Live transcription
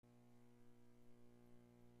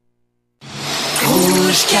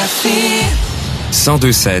Rouge Café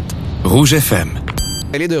 102.7 Rouge FM.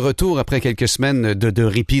 Elle est de retour après quelques semaines de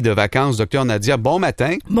répit de vacances. Docteur Nadia, bon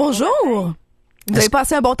matin. Bonjour. Vous avez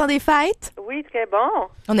passé un bon temps des fêtes? Oui, très bon.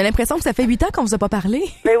 On a l'impression que ça fait 8 ans qu'on vous a pas parlé.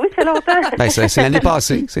 Ben oui, c'est longtemps. C'est l'année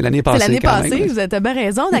passée. C'est l'année passée. Vous avez bien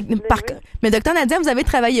raison. Mais docteur Nadia, vous avez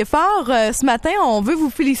travaillé fort. Ce matin, on veut vous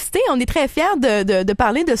féliciter. On est très fiers de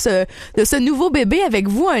parler de ce nouveau bébé avec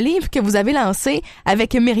vous, un livre que vous avez lancé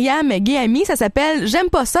avec Myriam Guéami. Ça s'appelle « J'aime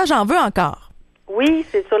pas ça, j'en veux encore ». Oui,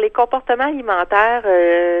 c'est sur les comportements alimentaires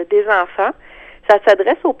des enfants. Ça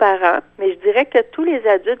s'adresse aux parents, mais je dirais que tous les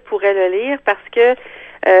adultes pourraient le lire parce que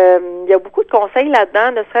il y a beaucoup de conseils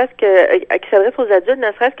là-dedans, ne serait-ce que qui s'adressent aux adultes,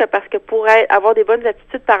 ne serait-ce que parce que pour avoir des bonnes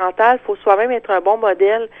attitudes parentales, il faut soi-même être un bon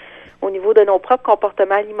modèle au niveau de nos propres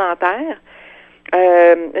comportements alimentaires.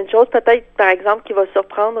 Une chose peut-être, par exemple, qui va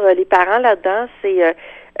surprendre les parents là-dedans, c'est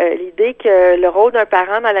l'idée que le rôle d'un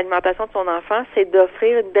parent dans l'alimentation de son enfant, c'est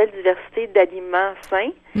d'offrir une belle diversité d'aliments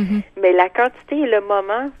sains, mais la quantité et le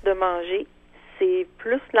moment de manger, c'est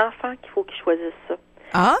plus l'enfant qu'il faut qu'il choisisse ça.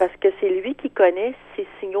 Ah? Parce que c'est lui qui connaît ses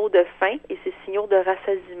signaux de faim et ses signaux de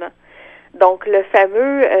rassasiement. Donc, le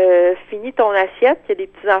fameux finis ton assiette, il y a des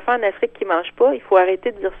petits-enfants en Afrique qui mangent pas, il faut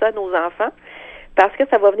arrêter de dire ça à nos enfants parce que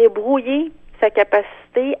ça va venir brouiller sa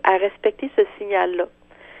capacité à respecter ce signal-là.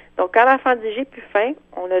 Donc, quand l'enfant dit « j'ai plus faim »,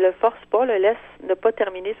 on ne le force pas, le laisse ne pas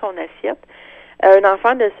terminer son assiette. Un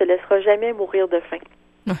enfant ne se laissera jamais mourir de faim.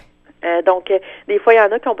 Donc, des fois, il y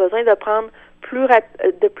en a qui ont besoin de prendre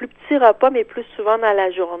de plus petits repas, mais plus souvent dans la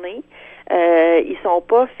journée. Ils sont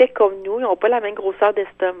pas faits comme nous, ils n'ont pas la même grosseur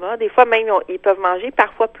d'estomac. Des fois, même, ils peuvent manger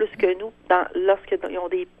parfois plus que nous lorsqu'ils ont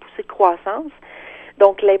des poussées de croissance.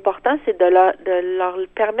 Donc, l'important, c'est de leur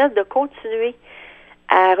permettre de continuer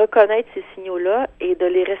à reconnaître ces signaux-là et de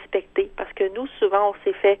les respecter. Parce que nous, souvent, on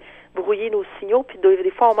s'est fait brouiller nos signaux, puis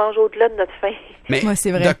des fois, on mange au-delà de notre faim. Mais, ouais,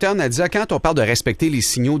 c'est vrai. Docteur Nadia, quand on parle de respecter les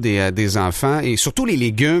signaux des enfants, et surtout les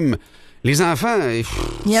légumes, les enfants,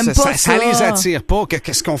 ça les attire pas.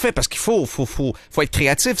 Qu'est-ce qu'on fait? Parce qu'il faut être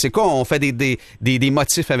créatif. C'est quoi? On fait des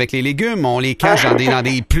motifs avec les légumes, on les cache dans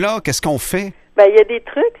des plats. Qu'est-ce qu'on fait? Ben, il y a des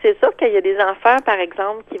trucs. C'est sûr qu'il y a des enfants, par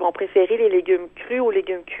exemple, qui vont préférer les légumes crus aux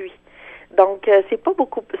légumes cuits. Donc, c'est pas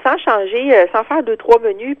beaucoup, sans changer, sans faire 2-3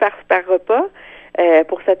 menus par repas,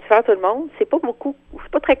 pour satisfaire tout le monde, c'est pas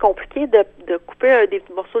très compliqué de couper des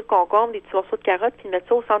petits morceaux de concombre, des petits morceaux de carottes, puis de mettre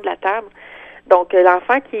ça au centre de la table. Donc,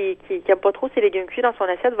 l'enfant qui aime pas trop ses légumes cuits dans son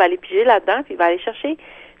assiette va aller piger là-dedans, puis il va aller chercher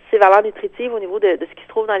ses valeurs nutritives au niveau de ce qui se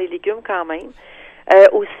trouve dans les légumes quand même.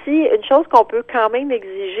 Aussi, une chose qu'on peut quand même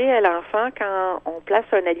exiger à l'enfant quand on place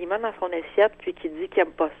un aliment dans son assiette, puis qu'il dit qu'il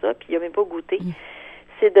aime pas ça, puis il a même pas goûté,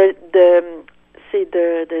 c'est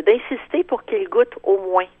d'insister pour qu'il goûte au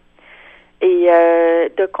moins. Et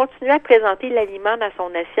de continuer à présenter l'aliment dans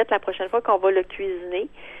son assiette la prochaine fois qu'on va le cuisiner,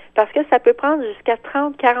 parce que ça peut prendre jusqu'à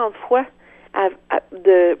 30-40 fois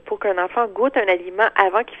pour qu'un enfant goûte un aliment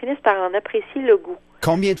avant qu'il finisse par en apprécier le goût.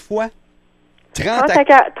 Combien de fois?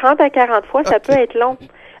 30 à 40 fois, ça peut être long.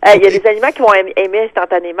 Il y a des aliments qui vont aimer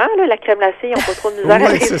instantanément, là, la crème glacée, ils n'ont pas trop de misère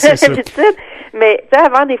avec ça d'habitude. Mais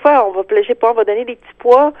avant, des fois, on va donner des petits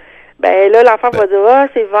pois. Ben là, l'enfant va dire « Ah,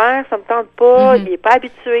 c'est vert, ça me tente pas, il n'est pas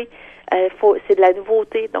habitué. » C'est de la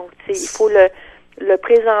nouveauté, donc il faut le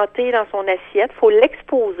présenter dans son assiette, il faut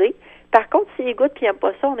l'exposer. Par contre, s'il goûte et il n'aime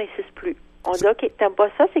pas ça, on n'insiste plus. On dit, OK, t'aimes pas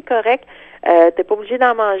ça, c'est correct. T'es pas obligé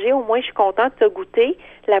d'en manger. Au moins, je suis contente de te goûter.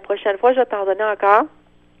 La prochaine fois, je vais t'en donner encore.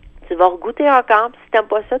 Tu vas regoûter encore. Puis si t'aimes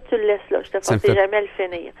pas ça, tu le laisses là. Je te forcerai jamais à le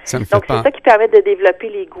finir. Donc, c'est ça qui permet de développer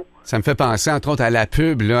les goûts. Ça me fait penser, entre autres, à la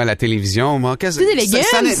pub, là, à la télévision. C'est des légumes,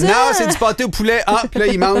 ça? Non, c'est du pâté au poulet. Ah, puis là,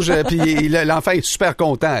 il mange, puis l'enfant est super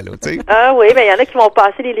content, là, tu sais. Ah oui, ben il y en a qui vont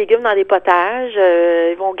passer les légumes dans des potages.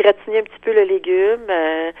 Ils vont gratiner un petit peu le légume.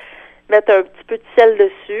 Mettre un petit peu de sel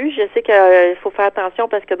dessus. Je sais qu'il faut faire attention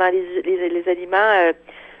parce que dans les aliments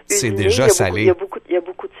c'est usinés, déjà salé. Il y a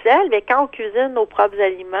beaucoup de sel, mais quand on cuisine nos propres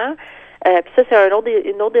aliments, puis ça c'est une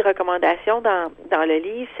autre des recommandations dans le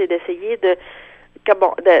livre, c'est d'essayer de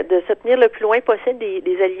se tenir le plus loin possible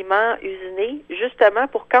des aliments usinés, justement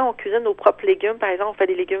pour quand on cuisine nos propres légumes, par exemple on fait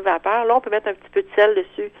des légumes vapeur, là on peut mettre un petit peu de sel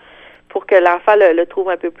dessus pour que l'enfant le trouve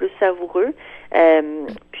un peu plus savoureux.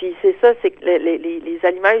 Puis c'est ça, c'est que les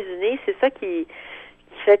aliments usinés, c'est ça qui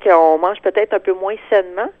fait qu'on mange peut-être un peu moins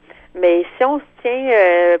sainement. Mais si on se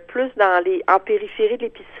tient plus en périphérie de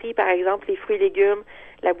l'épicerie, par exemple les fruits et légumes,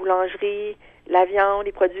 la boulangerie, la viande,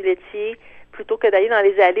 les produits laitiers, plutôt que d'aller dans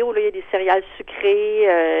les allées où là il y a des céréales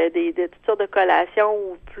sucrées, de toutes sortes de collations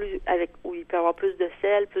où il peut y avoir plus de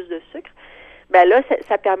sel, plus de sucre, ben là,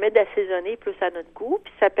 ça permet d'assaisonner plus à notre goût,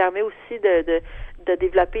 puis ça permet aussi de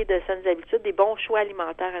développer de saines habitudes, des bons choix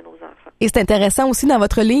alimentaires à nos enfants. Et c'est intéressant aussi dans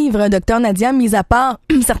votre livre, Dr Nadia, mis à part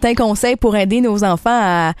certains conseils pour aider nos enfants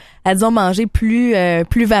à disons, manger plus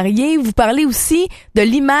varié, vous parlez aussi de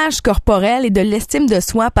l'image corporelle et de l'estime de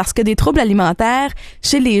soi parce que des troubles alimentaires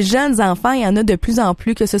chez les jeunes enfants, il y en a de plus en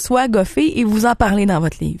plus, que ce soit goffé, et vous en parlez dans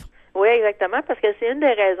votre livre. Oui, exactement, parce que c'est une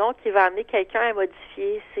des raisons qui va amener quelqu'un à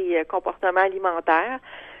modifier ses comportements alimentaires,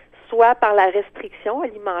 soit par la restriction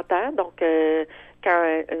alimentaire, donc quand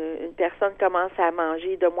une personne commence à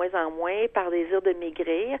manger de moins en moins par désir de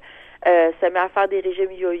maigrir, se met à faire des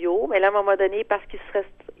régimes yo-yo, mais là, à un moment donné, parce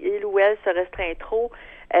qu'il ou elle se restreint trop,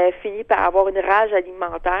 finit par avoir une rage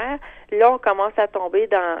alimentaire. Là, on commence à tomber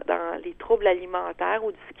dans les troubles alimentaires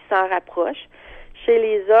ou ce qui s'en rapproche. Chez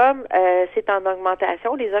les hommes, c'est en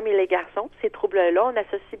augmentation, les hommes et les garçons. Ces troubles-là, on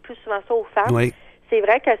associe plus souvent ça aux femmes. Oui. C'est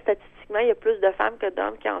vrai que statistiquement, il y a plus de femmes que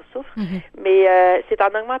d'hommes qui en souffrent, mais c'est en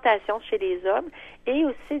augmentation chez les hommes et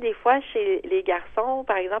aussi des fois chez les garçons,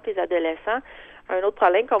 par exemple les adolescents. Un autre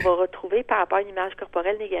problème qu'on va retrouver par rapport à une image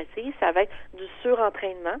corporelle négative, ça va être du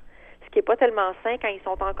surentraînement, ce qui n'est pas tellement sain quand ils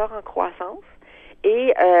sont encore en croissance.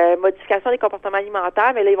 Et modification des comportements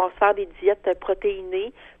alimentaires, mais là, ils vont se faire des diètes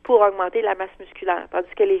protéinées pour augmenter la masse musculaire.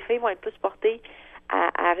 Tandis que les filles vont être plus portées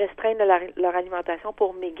à restreindre leur alimentation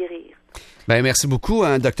pour maigrir. Ben merci beaucoup,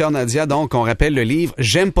 hein, Dr Nadia. Donc, on rappelle le livre «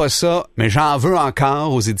 J'aime pas ça, mais j'en veux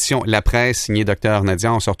encore » aux éditions La Presse, signé Dr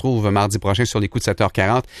Nadia. On se retrouve mardi prochain sur les coups de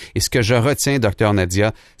 7h40. Et ce que je retiens, Dr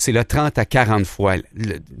Nadia, c'est le 30 à 40 fois.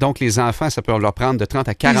 Donc, les enfants, ça peut leur prendre de 30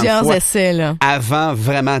 à 40 Plusieurs fois essais, là, avant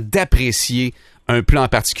vraiment d'apprécier un plat en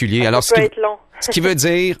particulier. Alors, ça peut être long. Ce qui veut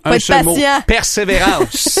dire un seul mot,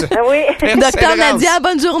 persévérance. Ah oui. Dr Nadia,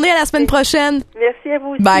 bonne journée, à la semaine prochaine. Merci à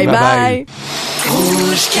vous aussi. Bye bye.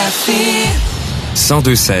 Rouge Café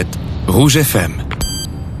 102.7 Rouge FM.